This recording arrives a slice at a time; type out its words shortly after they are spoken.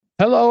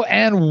Hello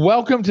and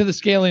welcome to the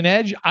Scaling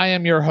Edge. I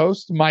am your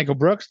host, Michael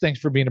Brooks. Thanks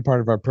for being a part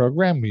of our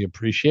program. We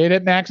appreciate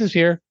it. Max is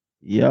here.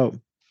 Yo.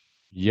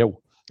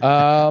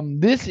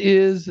 This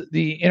is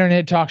the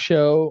internet talk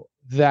show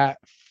that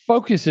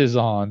focuses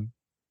on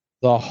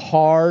the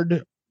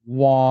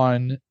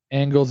hard-won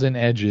angles and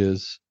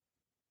edges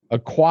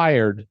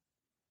acquired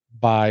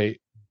by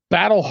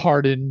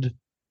battle-hardened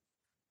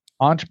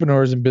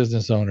entrepreneurs and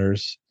business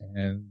owners,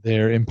 and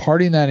they're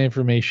imparting that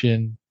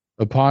information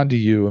upon to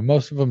you, and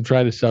most of them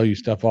try to sell you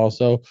stuff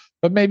also,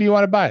 but maybe you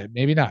want to buy it,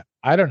 maybe not.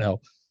 I don't know.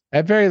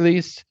 At very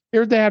least,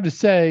 hear what they have to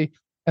say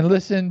and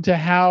listen to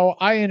how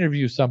I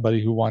interview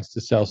somebody who wants to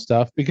sell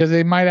stuff, because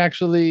they might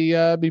actually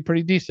be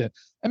pretty decent,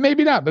 and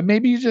maybe not, but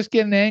maybe you just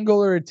get an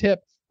angle or a tip,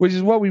 which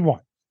is what we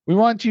want. We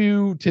want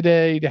you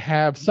today to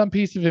have some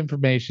piece of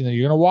information that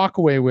you're going to walk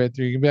away with,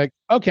 or you can be like,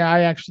 okay,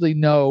 I actually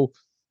know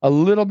a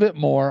little bit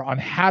more on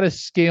how to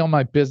scale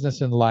my business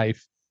and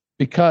life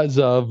because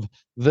of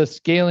the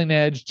Scaling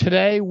Edge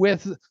today,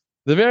 with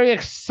the very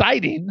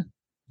exciting,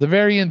 the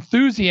very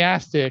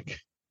enthusiastic,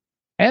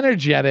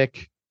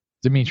 energetic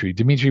Dmitrii.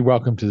 Dmitrii,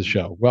 welcome to the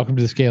show. Welcome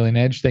to the Scaling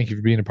Edge. Thank you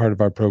for being a part of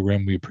our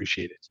program. We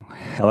appreciate it.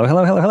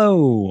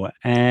 Hello.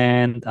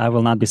 And I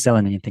will not be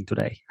selling anything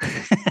today.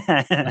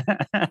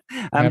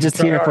 I'm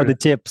just here for the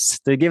tips,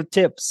 to give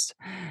tips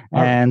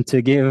and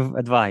to give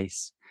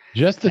advice.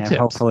 Just the tips.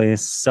 Hopefully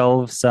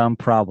solve some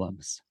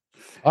problems.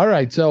 All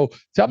right. So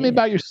tell us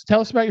about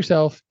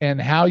yourself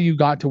and how you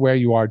got to where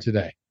you are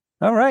today.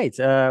 All right.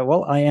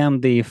 Well, I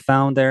am the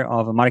founder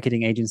of a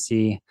marketing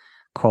agency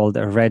called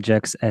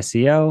Regex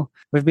SEO.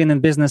 We've been in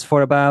business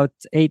for about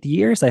 8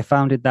 years. I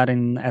founded that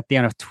at the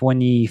end of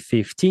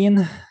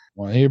 2015.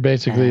 Well, you're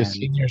basically a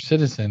senior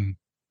citizen.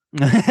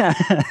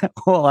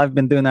 Well, I've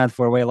been doing that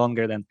for way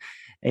longer than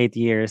 8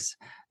 years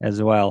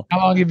as well. How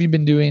long have you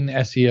been doing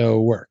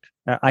SEO work?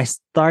 I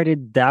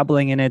started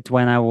dabbling in it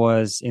when I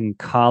was in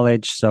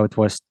college. So it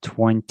was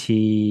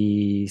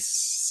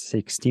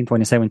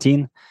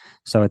 2017.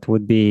 So it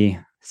would be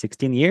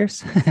 16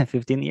 years,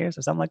 15 years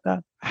or something like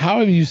that. How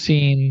have you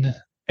seen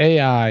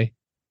AI,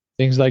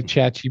 things like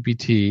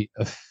ChatGPT,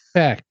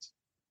 affect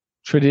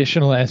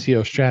traditional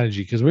SEO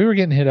strategy? Because we were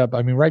getting hit up.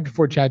 I mean, right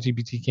before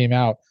ChatGPT came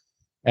out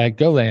at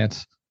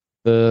GoLance,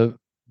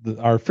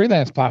 our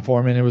freelance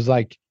platform, and it was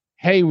like,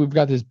 hey, we've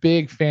got this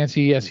big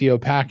fancy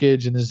SEO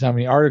package, and this is how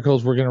many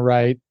articles we're going to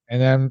write.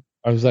 And then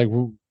I was like,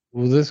 well,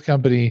 this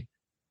company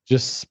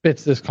just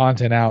spits this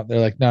content out. They're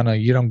like, no,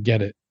 you don't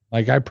get it.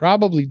 Like, I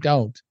probably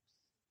don't.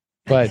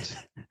 But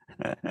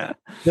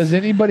does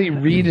anybody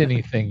read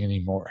anything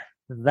anymore?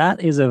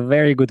 That is a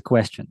very good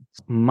question.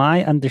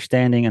 My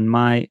understanding and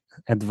my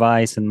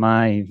advice and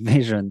my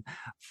vision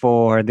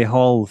for the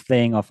whole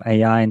thing of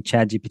AI and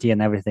ChatGPT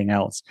and everything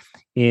else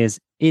is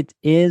it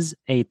is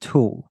a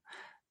tool.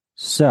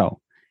 So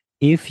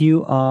if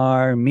you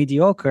are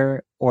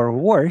mediocre or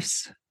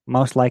worse,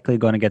 most likely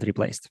going to get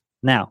replaced.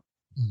 Now,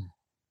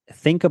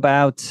 think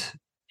about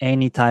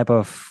any type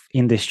of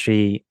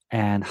industry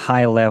and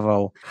high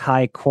level,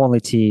 high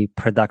quality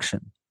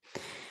production.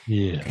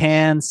 Yeah.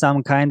 Can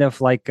some kind of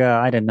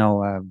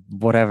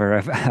whatever,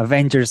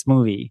 Avengers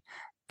movie,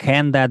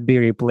 can that be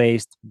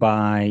replaced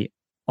by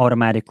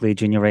automatically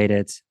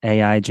generated,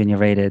 AI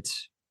generated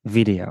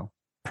video?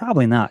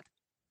 Probably not.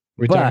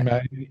 We're talking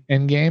about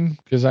Endgame,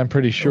 because I'm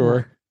pretty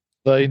sure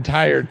the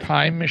entire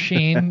time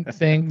machine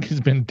thing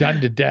has been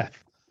done to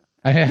death.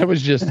 It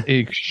was just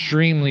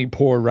extremely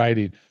poor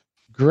writing.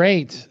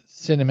 Great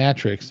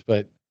cinematics,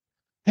 but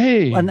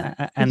hey, and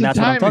that's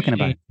what I'm talking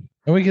about.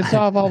 And we can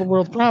solve all the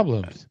world's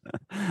problems.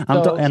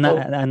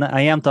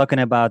 I am talking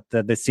about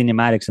the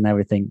cinematics and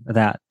everything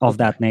that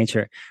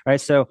nature,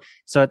 right? So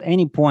at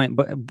any point,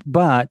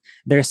 but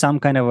there's some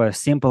kind of a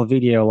simple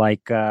video,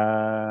 like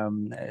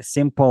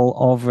simple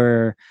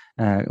over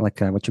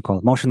what you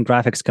call motion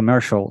graphics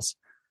commercials,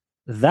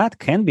 that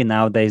can be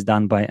nowadays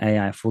done by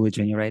AI, fully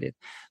generated.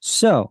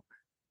 So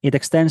it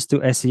extends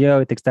to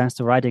SEO, it extends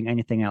to writing,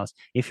 anything else.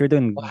 If you're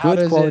doing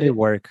good quality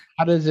work,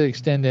 how does it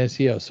extend to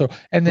SEO? So,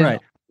 and then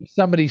if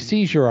somebody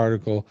sees your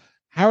article,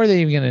 how are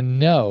they even going to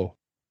know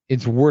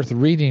it's worth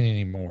reading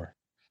anymore?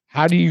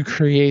 How do you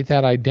create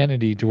that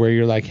identity to where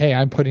you're like, hey,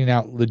 I'm putting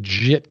out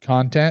legit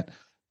content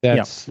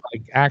that's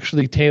like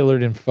actually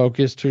tailored and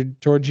focused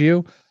towards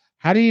you?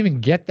 How do you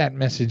even get that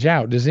message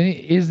out?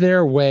 Is there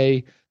a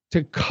way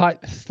to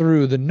cut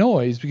through the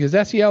noise? Because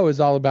SEO is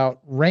all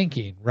about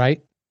ranking,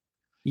 right?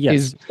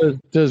 Yes.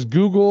 Does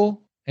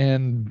Google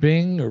and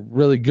Bing, or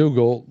really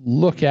Google,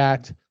 look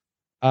at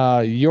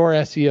your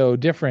SEO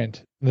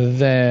different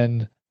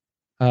than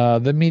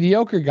the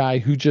mediocre guy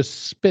who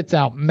just spits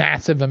out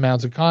massive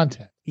amounts of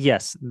content?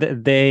 Yes,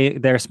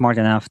 they're smart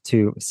enough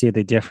to see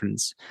the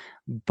difference.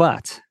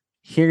 But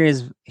here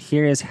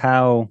is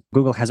how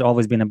Google has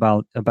always been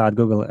about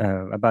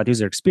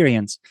user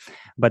experience.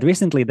 But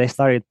recently they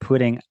started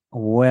putting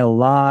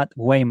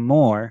way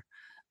more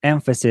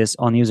emphasis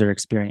on user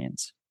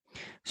experience.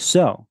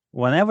 So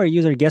whenever a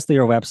user gets to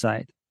your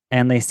website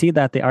and they see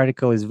that the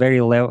article is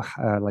very low,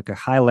 like a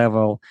high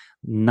level,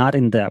 not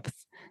in depth,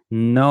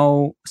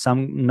 no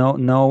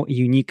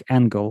unique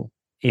angle.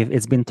 If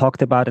it's been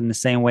talked about in the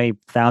same way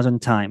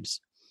 1,000 times,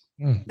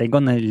 they're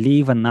gonna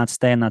leave and not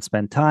stay and not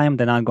spend time.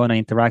 They're not gonna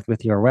interact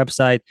with your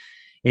website.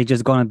 It's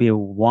just gonna be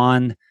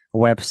one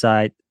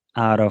website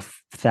out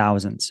of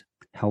thousands.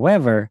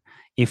 However,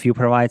 if you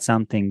provide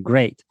something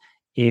great,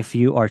 if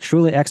you are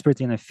truly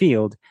expert in a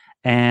field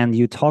and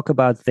you talk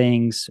about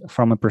things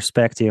from a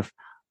perspective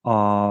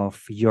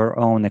of your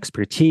own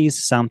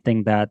expertise,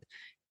 something that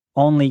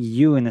only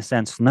you in a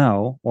sense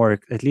know, or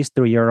at least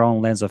through your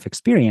own lens of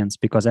experience,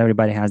 because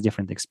everybody has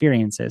different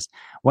experiences,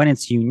 when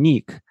it's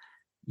unique,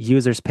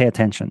 users pay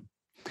attention.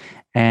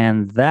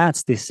 And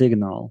that's the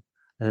signal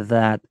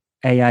that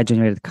AI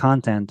generated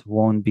content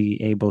won't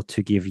be able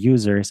to give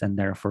users, and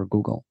therefore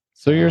Google.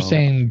 So you're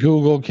saying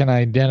Google can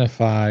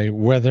identify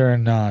whether or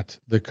not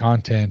the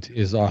content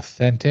is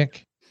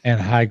authentic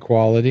and high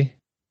quality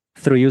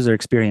through user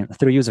experience,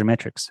 through user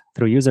metrics,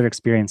 through user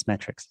experience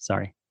metrics.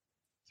 Sorry.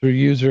 Through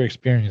user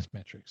experience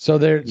metrics. So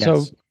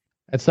so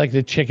it's like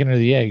the chicken or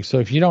the egg. So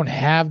if you don't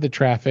have the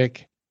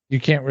traffic, you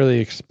can't really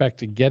expect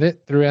to get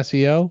it through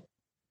SEO.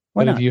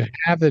 Why but not? If you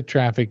have the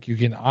traffic, you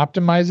can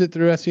optimize it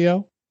through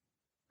SEO.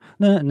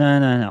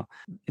 No.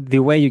 The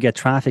way you get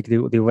traffic,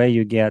 the way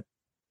you get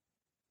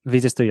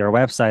visits to your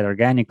website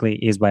organically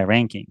is by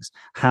rankings.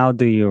 How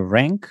do you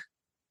rank?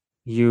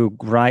 You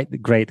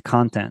write great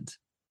content,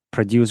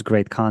 produce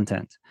great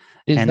content.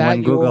 And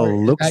when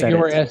Google looks at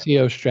your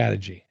SEO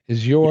strategy?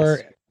 Is your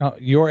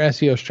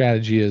SEO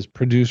strategy is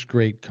produce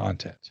great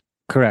content?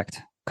 Correct.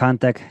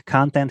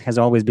 Content has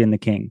always been the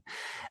king.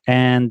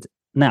 And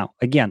now,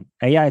 again,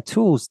 AI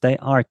tools, they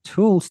are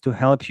tools to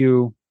help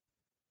you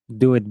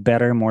do it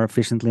better, more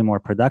efficiently, more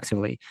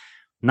productively.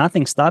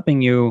 Nothing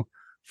stopping you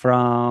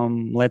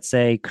from, let's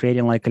say,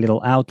 creating like a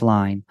little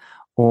outline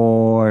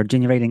or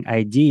generating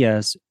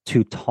ideas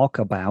to talk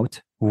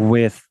about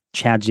with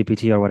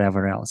ChatGPT or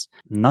whatever else.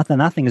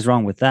 Nothing is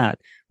wrong with that.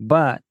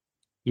 But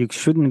you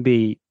shouldn't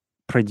be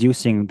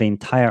producing the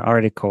entire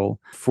article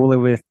fully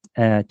with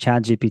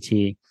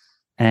ChatGPT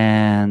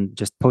and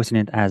just posting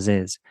it as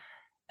is.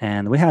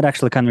 And we had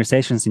actually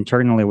conversations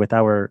internally with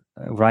our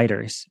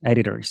writers,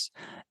 editors,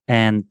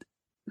 and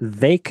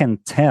they can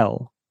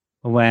tell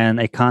when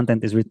a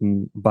content is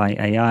written by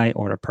AI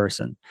or a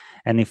person.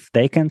 And if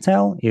they can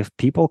tell, if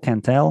people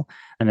can tell,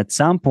 and at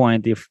some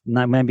point, if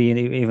not, maybe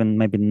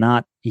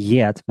not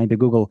yet, maybe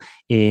Google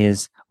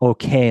is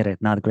okay at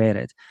it, not great at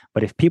it.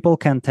 But if people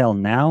can tell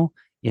now,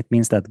 it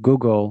means that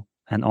Google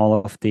and all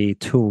of the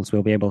tools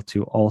will be able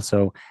to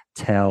also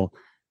tell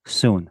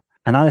soon.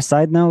 Another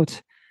side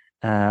note,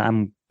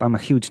 I'm a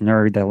huge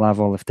nerd. I love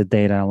all of the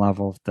data. I love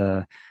all of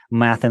the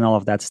math and all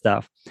of that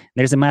stuff.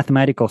 There's a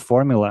mathematical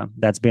formula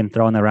that's been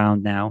thrown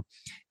around now.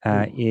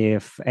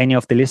 If any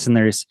of the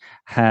listeners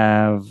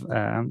have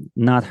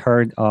not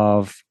heard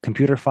of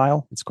Computer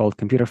File, it's called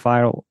Computer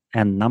File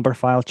and Number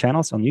File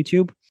channels on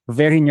YouTube.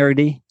 Very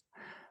nerdy.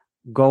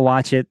 Go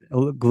watch it.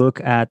 Look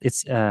at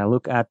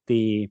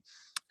the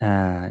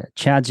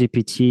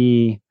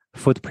ChatGPT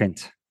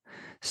footprint.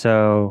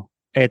 So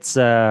it's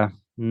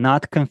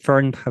not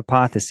confirmed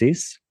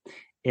hypothesis.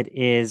 It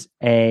is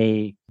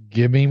a.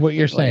 Give me what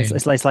you're saying.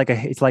 It's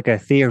like a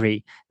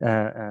theory.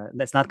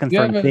 That's not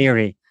confirmed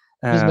theory.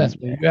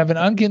 You have an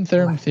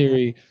unconfirmed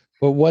theory,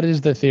 but what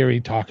does the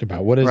theory talk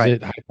about? What does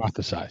it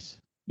hypothesize?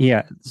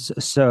 Yeah.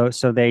 So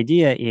the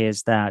idea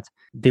is that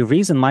the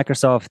reason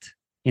Microsoft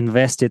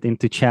invested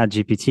into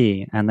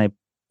ChatGPT, and they,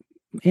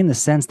 in a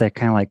sense, they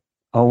kind of like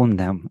own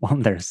them,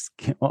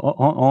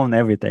 own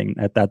everything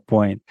at that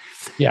point.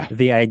 Yeah.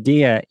 The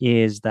idea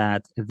is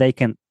that they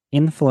can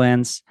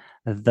influence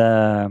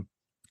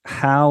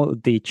how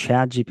the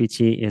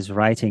ChatGPT is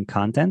writing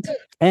content.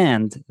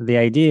 And the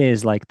idea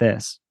is like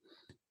this.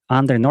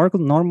 Under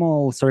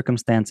normal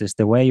circumstances,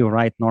 the way you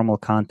write normal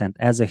content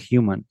as a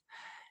human,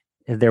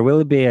 there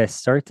will be a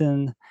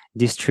certain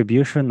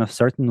distribution of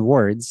certain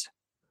words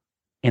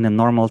in a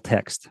normal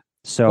text.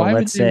 So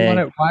let's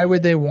say, why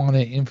would they want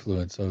to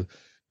influence? So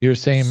you're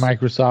saying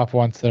Microsoft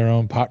wants their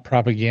own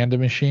propaganda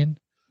machine?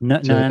 No.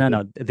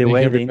 The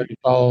way everybody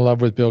fall in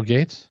love with Bill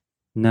Gates?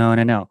 No.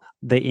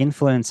 They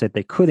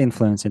could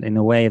influence it in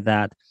a way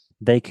that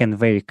they can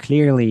very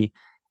clearly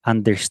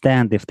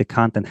understand if the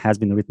content has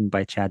been written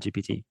by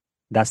ChatGPT.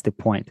 That's the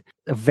point.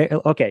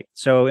 Okay,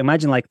 so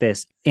imagine like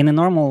this. In a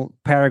normal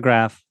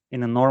paragraph,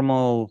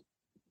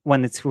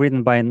 when it's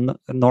written by a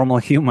normal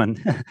human,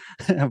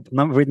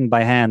 not written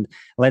by hand,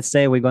 let's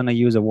say we're going to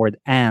use a word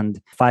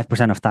 "and"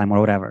 5% of time or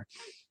whatever.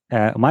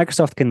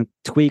 Microsoft can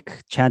tweak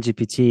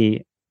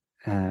ChatGPT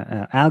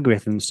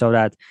algorithms so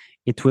that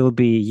it will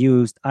be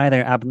used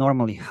either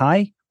abnormally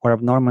high or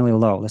abnormally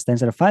low. Let's say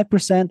instead of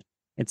 5%,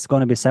 it's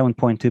going to be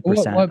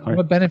 7.2%.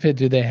 What benefit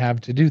do they have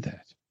to do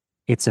that?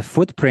 It's a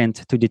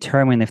footprint to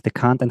determine if the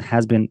content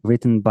has been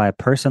written by a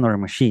person or a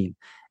machine.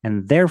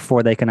 And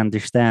therefore, they can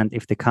understand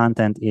if the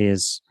content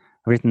is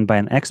written by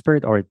an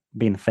expert or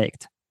being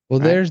faked. Well,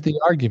 there's the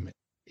argument.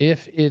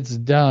 If it's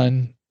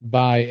done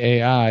by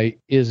AI,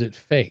 is it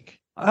fake?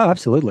 Oh,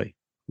 absolutely.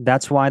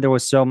 That's why there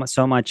was so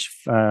much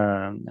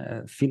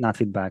not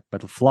feedback,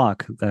 but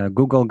flack.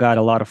 Google got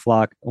a lot of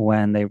flack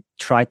when they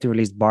tried to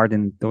release Bard,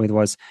 and it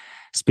was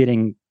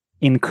spitting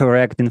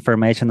incorrect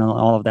information and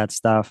all of that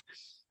stuff.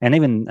 And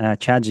even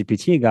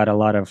ChatGPT got a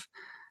lot of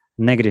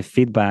negative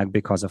feedback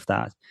because of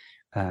that.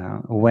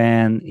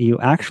 When you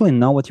actually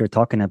know what you're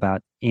talking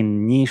about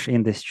in niche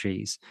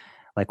industries,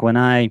 like when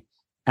I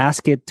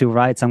ask it to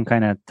write some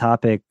kind of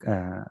topic,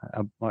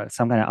 or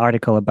some kind of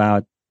article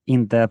about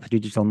in-depth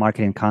digital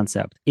marketing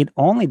concept, it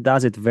only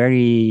does it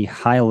very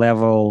high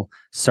level,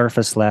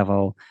 surface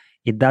level.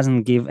 It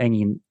doesn't give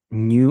any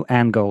new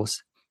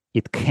angles.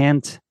 It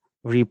can't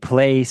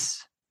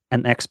replace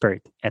an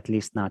expert, at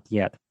least not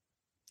yet.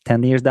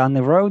 10 years down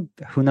the road,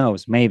 who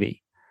knows,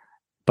 maybe,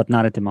 but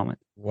not at the moment.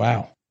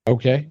 Wow.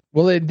 Okay.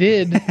 Well, it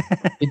did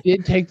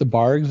take the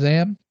bar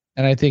exam,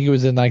 and I think it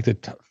was in like the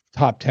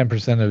top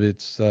 10% of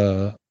its,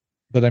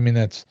 but I mean,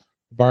 the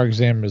bar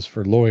exam is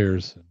for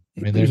lawyers.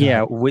 I mean, they're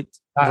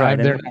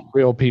they're not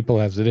real people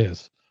as it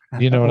is.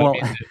 You know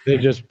what I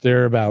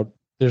mean?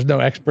 There's no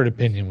expert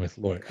opinion with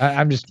lawyers.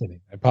 I'm just kidding.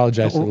 I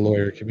apologize to the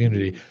lawyer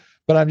community,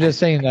 but I'm just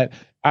saying that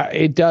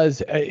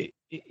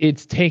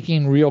it's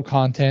taking real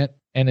content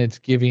and it's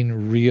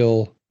giving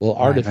real,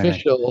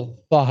 artificial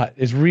thought.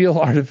 It's real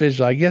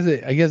artificial. I guess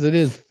it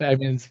is. I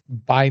mean, it's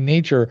by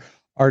nature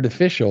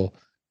artificial,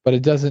 but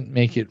it doesn't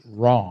make it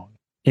wrong.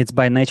 It's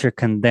by nature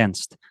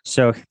condensed.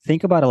 So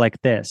think about it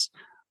like this.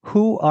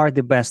 Who are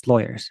the best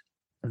lawyers?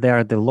 They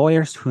are the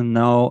lawyers who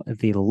know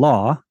the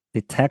law,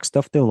 the text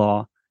of the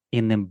law,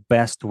 in the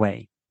best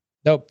way.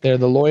 Nope, they're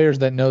the lawyers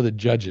that know the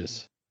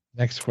judges.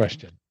 Next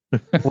question.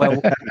 Well,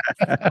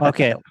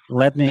 okay,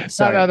 let me.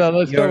 Sorry. No.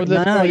 Let's go with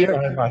this. No,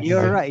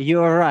 you're right.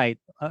 You're right.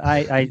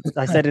 I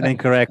said it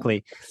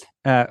incorrectly.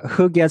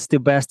 Who gets the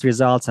best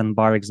results on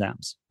bar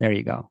exams? There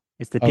you go.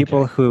 It's the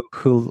people who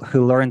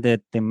learned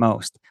it the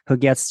most, who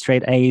gets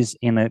straight A's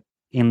in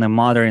the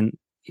modern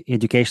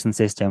education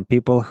system,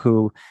 people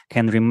who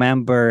can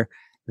remember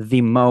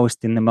the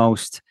most in the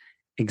most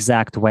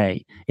exact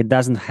way. It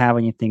doesn't have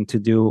anything to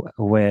do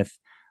with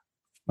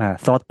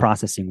thought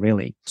processing,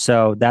 really.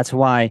 So that's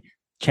why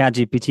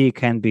ChatGPT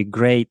can be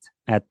great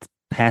at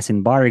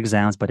passing bar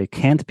exams, but it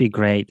can't be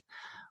great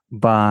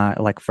by,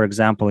 like, for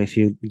example, if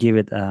you give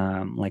it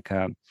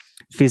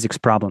physics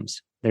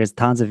problems. There's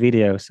tons of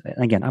videos.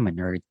 Again, I'm a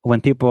nerd.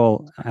 When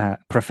people,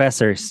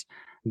 professors,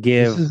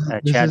 give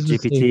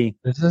ChatGPT.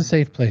 This is a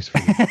safe place for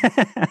you.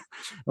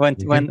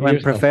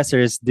 when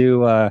professors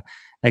do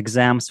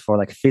exams for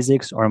like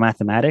physics or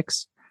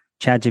mathematics,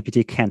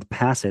 ChatGPT can't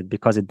pass it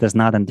because it does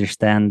not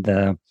understand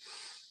the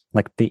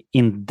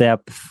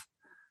in-depth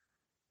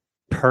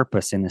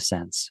purpose, in a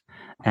sense.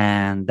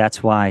 And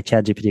that's why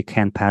ChatGPT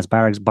can pass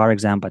bar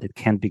exam, but it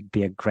can't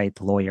be a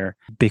great lawyer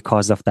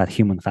because of that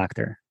human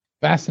factor.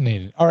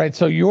 Fascinating. All right.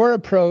 So your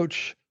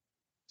approach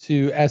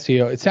to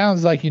SEO, it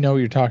sounds like you know what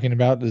you're talking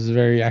about. This is a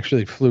very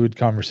actually fluid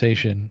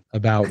conversation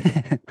about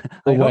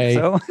the way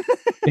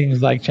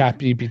things like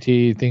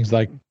ChatGPT, things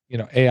like,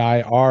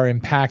 AI are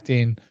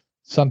impacting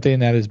something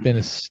that has been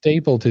a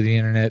staple to the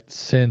internet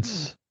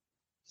since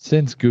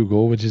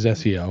Google, which is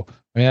SEO.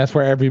 I mean, that's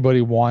where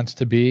everybody wants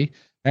to be.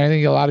 And I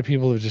think a lot of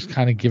people have just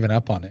kind of given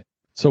up on it.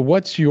 So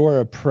what's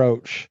your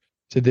approach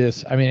to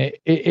this? I mean,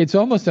 it's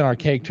almost an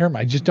archaic term.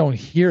 I just don't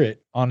hear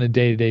it on a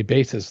day-to-day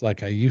basis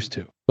like I used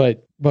to.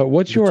 But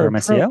what's your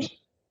approach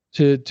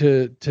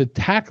to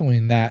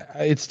tackling that?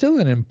 It's still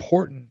an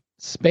important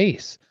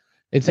space.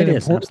 It's an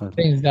important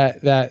thing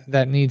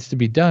that needs to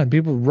be done.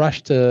 People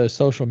rush to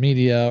social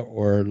media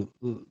or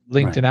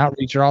LinkedIn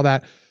outreach or all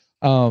that.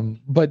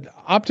 But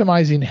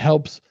optimizing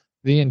helps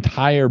the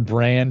entire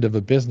brand of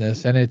a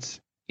business, and it's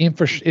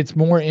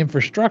more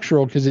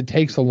infrastructural because it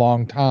takes a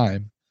long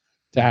time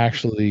to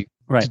actually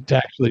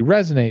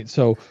resonate.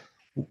 So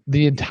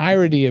the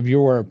entirety of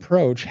your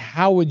approach,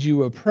 how would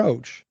you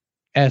approach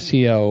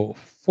SEO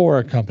for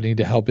a company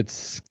to help it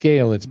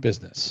scale its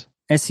business?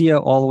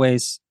 SEO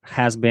always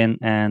has been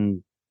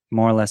and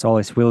more or less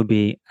always will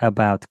be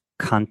about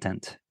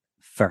content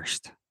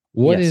first.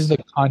 What is the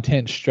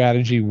content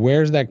strategy?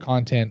 Where's that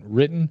content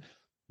written?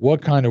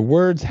 What kind of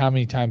words? How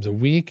many times a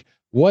week?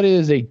 What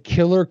is a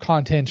killer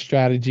content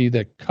strategy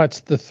that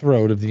cuts the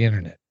throat of the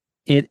internet?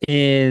 It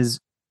is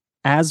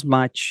as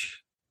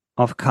much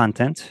of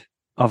content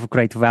of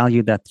great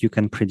value that you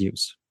can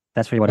produce.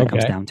 That's really what it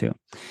comes down to.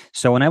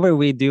 So whenever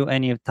we do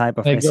any type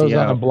of SEO, it goes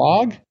on a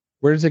blog.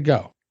 Where does it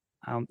go?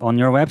 On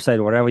your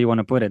website, wherever you want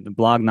to put it. The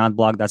blog, not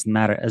blog, doesn't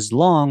matter, as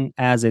long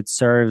as it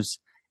serves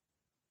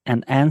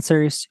and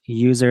answers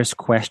users'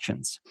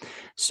 questions.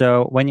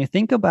 So when you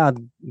think about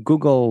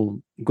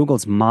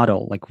Google's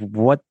model, like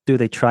what do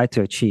they try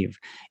to achieve?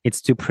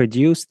 It's to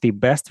produce the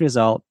best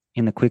result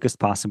in the quickest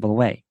possible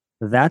way.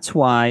 That's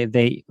why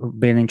they've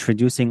been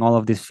introducing all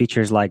of these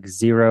features like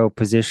zero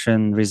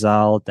position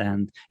result.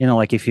 And,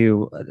 like if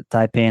you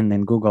type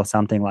in Google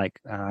something like,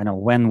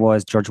 when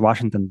was George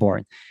Washington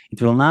born? It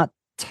will not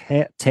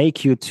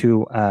take you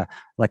to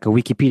like a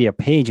Wikipedia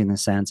page in a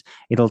sense.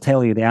 It'll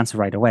tell you the answer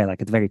right away, like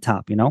at the very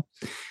top,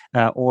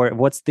 or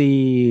what's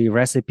the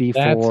recipe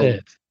for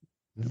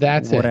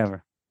That's whatever.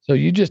 it. So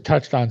you just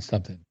touched on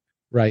something,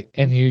 right?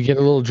 And you get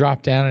a little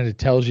drop down and it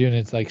tells you, and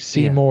it's like,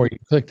 see more. You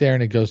click there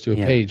and it goes to a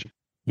page.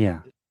 Yeah.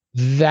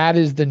 That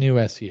is the new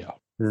SEO.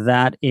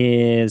 That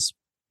is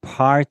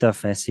part of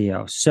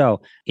SEO.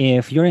 So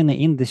if you're in the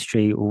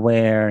industry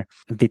where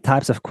the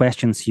types of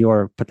questions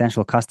your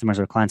potential customers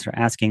or clients are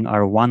asking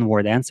are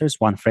one-word answers,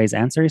 one-phrase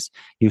answers,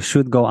 you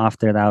should go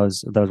after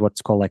those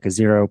what's called like a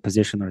zero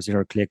position or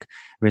zero-click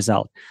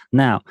result.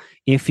 Now,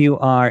 if you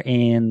are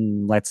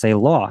in, let's say,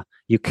 law,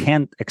 you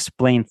can't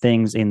explain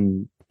things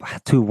in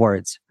 2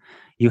 words.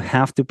 You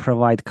have to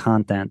provide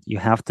content. You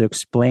have to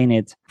explain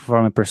it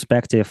from a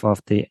perspective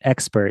of the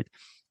expert.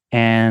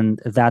 And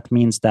that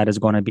means that is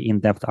going to be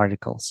in-depth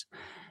articles.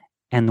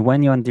 And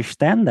when you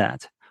understand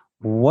that,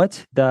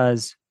 what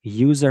does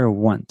user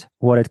want?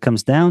 What it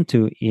comes down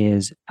to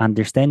is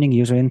understanding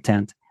user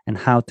intent and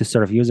how to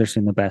serve users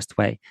in the best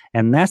way.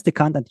 And that's the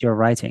content you're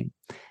writing.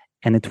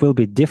 And it will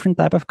be different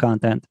type of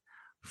content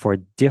for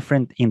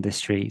different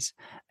industries.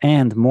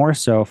 And more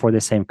so for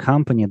the same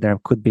company, there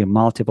could be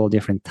multiple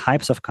different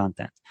types of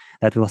content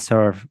that will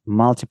serve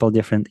multiple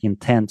different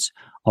intents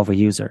of a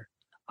user.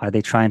 Are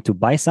they trying to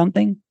buy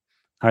something?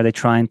 Are they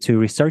trying to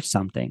research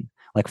something?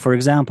 Like, for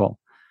example,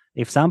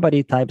 if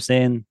somebody types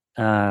in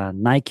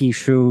Nike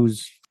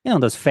shoes,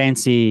 those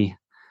fancy,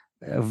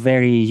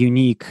 very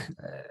unique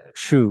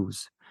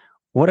shoes,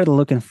 what are they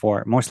looking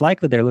for? Most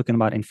likely they're looking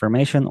about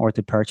information or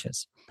to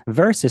purchase.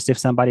 Versus if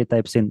somebody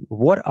types in,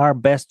 what are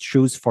best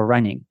shoes for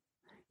running?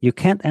 You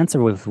can't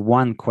answer with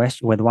one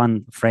question, with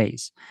one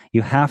phrase.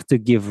 You have to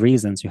give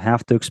reasons. You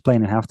have to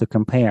explain. You have to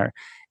compare.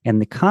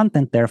 And the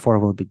content, therefore,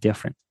 will be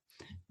different.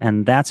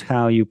 And that's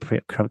how you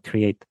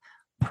create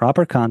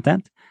proper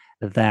content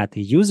that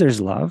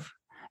users love.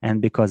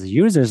 And because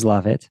users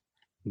love it,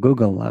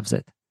 Google loves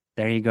it.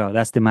 There you go.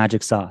 That's the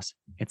magic sauce.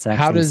 It's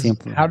actually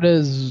simple. How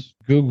does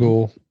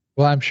Google,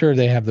 well, I'm sure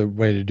they have the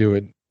way to do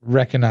it,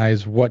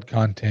 recognize what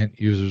content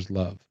users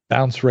love?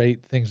 Bounce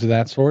rate, things of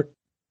that sort?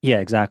 Yeah,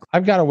 exactly.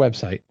 I've got a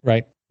website,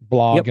 right?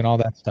 Blog and all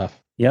that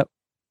stuff. Yep.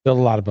 Build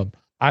a lot of them.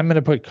 I'm going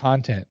to put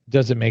content.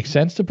 Does it make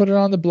sense to put it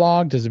on the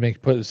blog? Does it make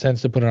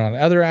sense to put it on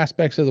other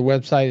aspects of the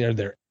website?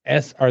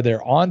 Are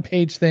there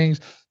on-page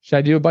things? Should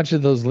I do a bunch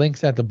of those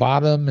links at the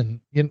bottom?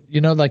 And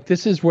like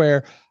this is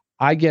where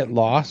I get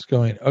lost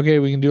going, okay,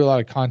 we can do a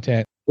lot of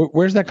content.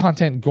 Where's that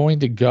content going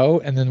to go?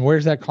 And then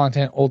where's that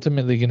content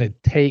ultimately going to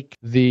take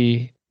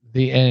the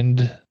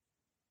end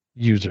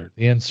user,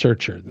 the end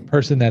searcher, the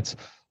person that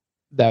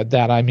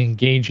I'm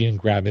engaging and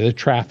grabbing, the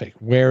traffic?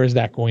 Where is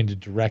that going to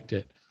direct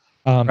it?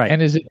 Right.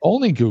 And is it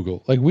only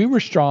Google? Like we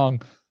were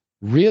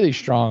really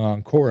strong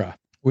on Quora,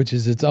 which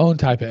is its own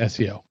type of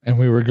SEO. And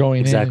we were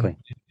going in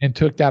and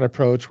took that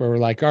approach where we're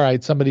like, all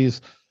right,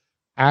 somebody's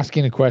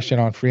asking a question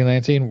on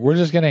freelancing. We're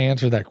just going to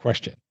answer that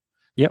question.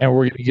 Yep. And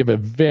we're going to give a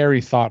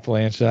very thoughtful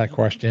answer to that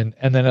question.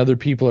 And then other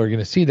people are going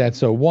to see that.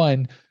 So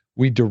one,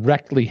 we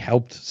directly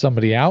helped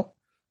somebody out.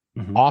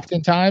 Mm-hmm.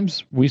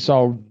 Oftentimes we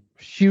saw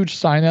huge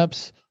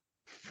signups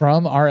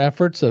from our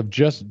efforts of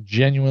just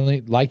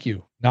genuinely like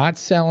you, not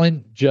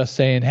selling, just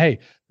saying, hey,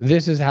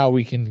 this is how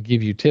we can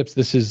give you tips.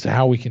 This is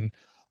how we can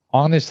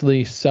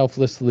honestly,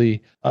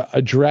 selflessly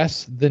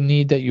address the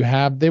need that you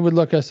have. They would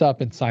look us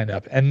up and sign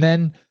up. And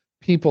then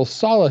people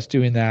saw us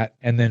doing that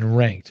and then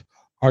ranked.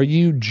 Are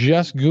you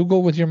just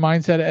Google with your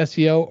mindset of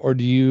SEO, or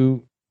do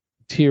you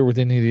tier with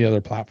any of the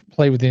other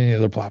play with any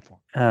other platform?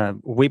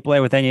 We play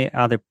with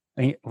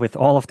with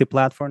all of the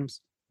platforms,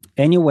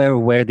 anywhere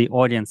where the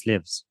audience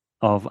lives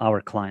of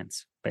our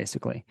clients,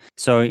 basically.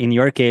 So in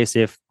your case,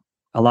 if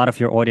a lot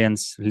of your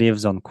audience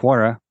lives on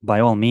Quora,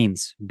 by all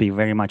means, be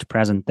very much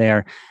present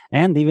there.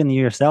 And even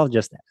you yourself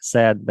just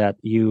said that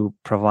you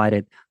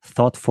provided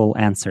thoughtful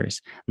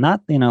answers,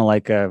 not,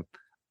 like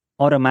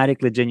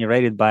automatically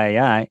generated by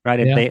AI,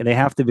 right? Yeah. They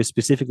have to be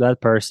specific to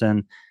that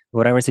person,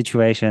 whatever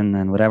situation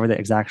and whatever they're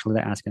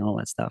asking, all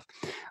that stuff.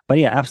 But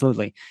yeah,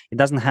 absolutely. It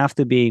doesn't have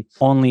to be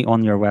only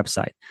on your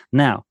website.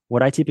 Now,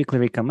 what I typically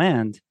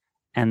recommend,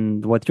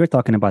 and what you're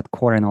talking about,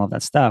 Quora and all of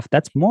that stuff,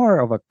 that's more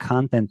of a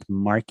content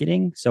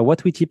marketing. So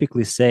what we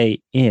typically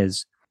say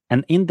is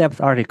an in-depth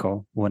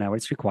article, whenever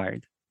it's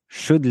required,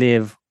 should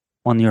live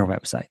on your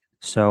website.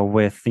 So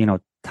with,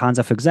 tons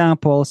of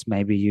examples,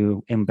 maybe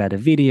you embed a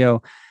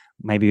video,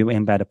 maybe you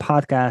embed a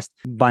podcast,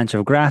 bunch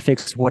of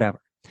graphics, whatever.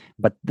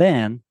 But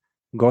then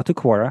go to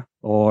Quora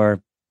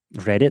or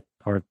Reddit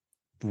or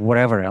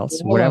whatever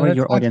else, wherever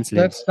your audience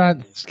lives. Let's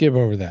not skip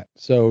over that.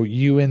 So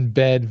you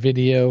embed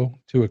video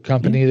to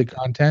accompany the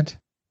content?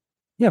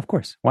 Yeah, of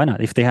course. Why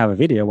not? If they have a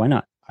video, why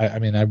not? I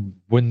mean, I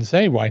wouldn't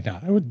say why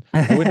not. I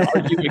wouldn't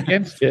argue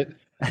against it.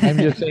 I'm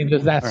just saying,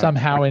 does that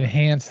somehow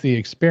enhance the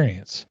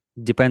experience?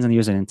 Depends on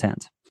user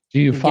intent.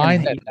 Do you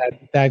find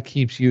that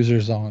keeps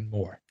users on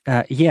more?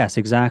 Yes,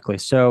 exactly.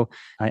 So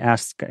I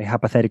asked a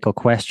hypothetical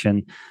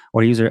question,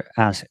 or user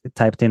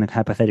typed in a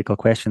hypothetical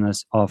question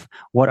of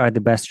what are the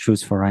best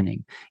shoes for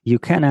running? You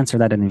can answer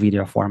that in a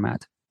video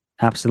format.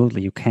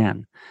 Absolutely, you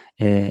can.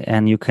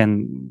 And you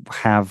can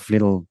have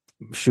little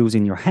shoes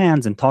in your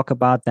hands and talk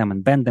about them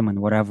and bend them and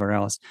whatever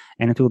else.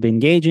 And it will be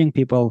engaging.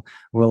 People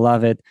will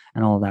love it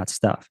and all that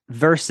stuff.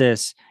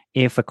 Versus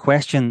if a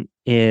question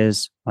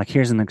is like,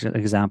 here's an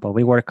example.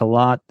 We work a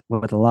lot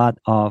with a lot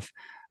of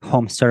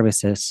home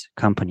services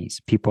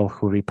companies, people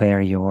who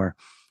repair your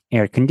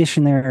air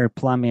conditioner,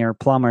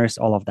 plumbers,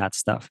 all of that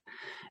stuff.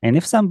 And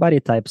if somebody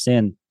types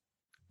in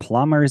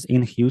plumbers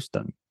in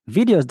Houston,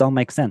 videos don't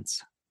make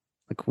sense.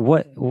 Like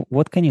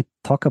what can you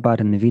talk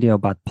about in the video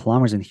about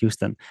plumbers in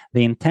Houston?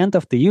 The intent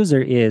of the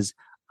user is,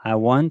 I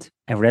want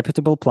a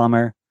reputable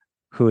plumber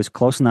who is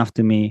close enough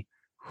to me,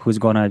 who's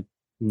gonna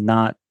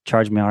not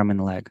charge me arm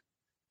and leg,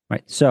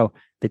 right? So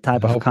the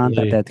type of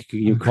content that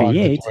you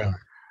create,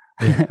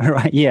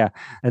 right? Yeah,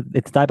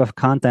 it's the type of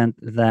content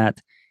that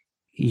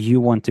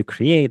you want to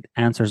create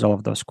answers all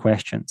of those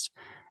questions.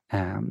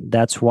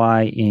 That's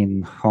why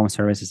in home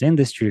services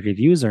industry,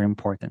 reviews are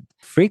important.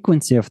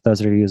 Frequency of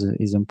those reviews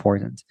is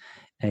important.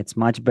 It's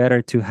much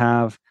better to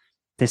have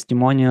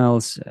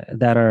testimonials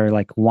that are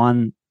like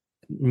one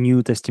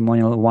new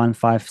testimonial, 1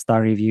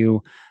 5-star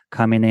review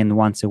coming in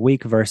once a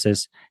week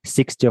versus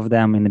 60 of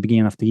them in the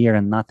beginning of the year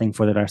and nothing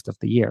for the rest of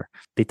the year.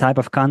 The type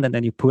of content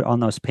that you put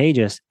on those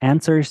pages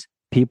answers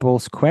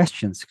people's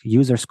questions,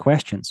 users'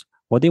 questions.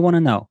 What do you want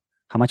to know?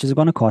 How much is it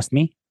going to cost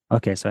me?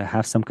 Okay, so I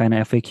have some kind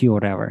of FAQ or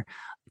whatever.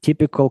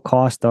 Typical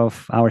cost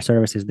of our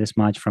service is this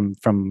much, from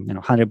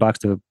 $100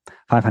 to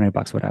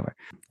 $500, whatever.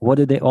 What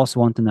do they also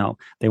want to know?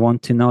 They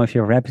want to know if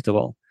you're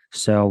reputable.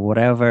 So what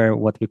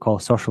we call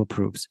social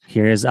proofs.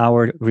 Here is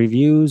our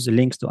reviews,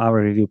 links to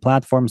our review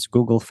platforms,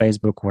 Google,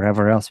 Facebook,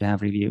 wherever else you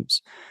have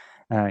reviews.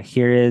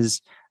 Here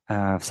is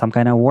some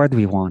kind of award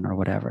we won or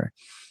whatever.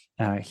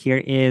 Here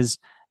is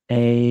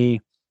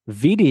a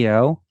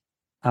video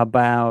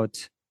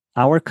about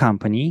our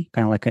company,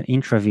 kind of like an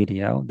intro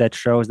video that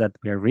shows that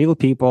we are real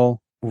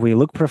people. We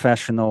look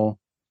professional.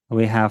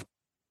 We have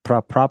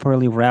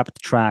properly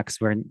wrapped trucks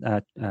or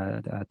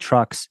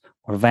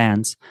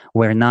vans.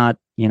 We're not,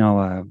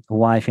 a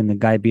wife in the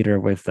guy beater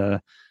with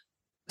a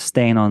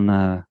stain on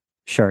the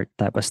shirt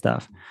type of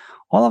stuff.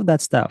 All of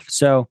that stuff.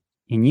 So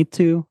you need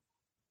to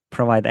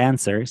provide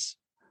answers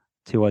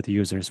to what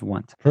users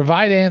want.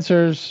 Provide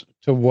answers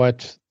to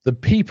what the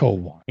people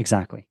want.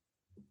 Exactly.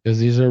 Because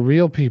these are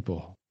real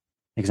people.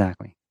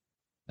 Exactly.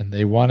 And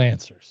they want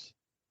answers.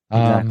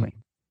 Exactly.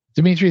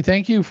 Dmitrii,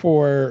 thank you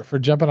for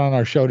jumping on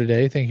our show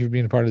today. Thank you for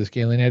being a part of the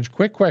Scaling Edge.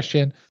 Quick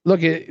question.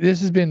 Look,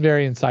 this has been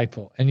very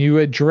insightful, and you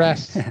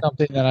addressed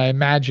something that I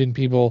imagine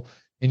people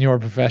in your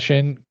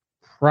profession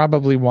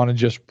probably want to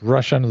just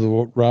brush under the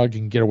rug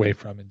and get away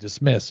from and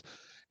dismiss.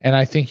 And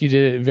I think you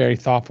did it in a very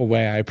thoughtful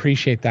way. I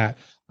appreciate that.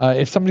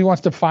 If somebody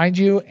wants to find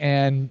you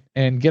and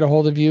get a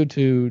hold of you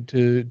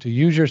to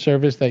use your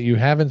service that you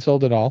haven't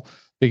sold at all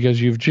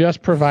because you've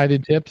just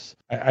provided tips,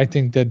 I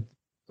think that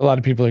a lot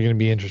of people are going to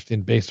be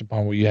interested based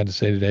upon what you had to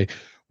say today.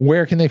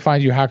 Where can they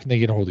find you? How can they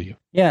get a hold of you?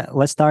 Yeah,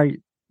 let's start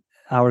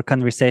our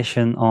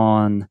conversation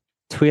on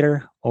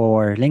Twitter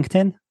or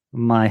LinkedIn.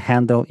 My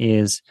handle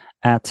is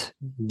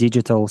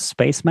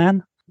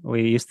 @digitalspaceman.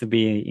 We used to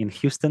be in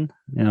Houston,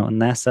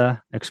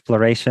 NASA,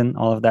 exploration,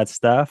 all of that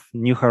stuff,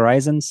 New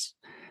Horizons,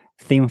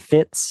 theme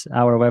fits.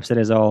 Our website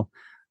is all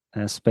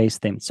space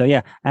themed. So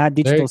yeah,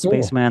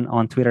 @digitalspaceman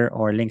on Twitter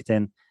or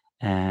LinkedIn,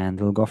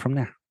 and we'll go from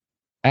there.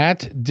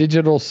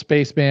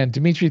 @digitalspaceman.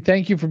 Dmitrii,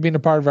 thank you for being a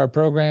part of our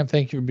program.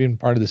 Thank you for being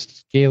part of the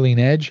Scaling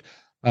Edge.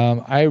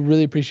 I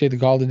really appreciate the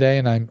call today,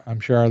 and I'm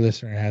sure our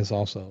listener has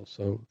also.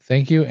 So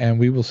thank you, and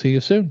we will see you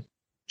soon.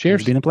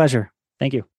 Cheers. It's been a pleasure. Thank you.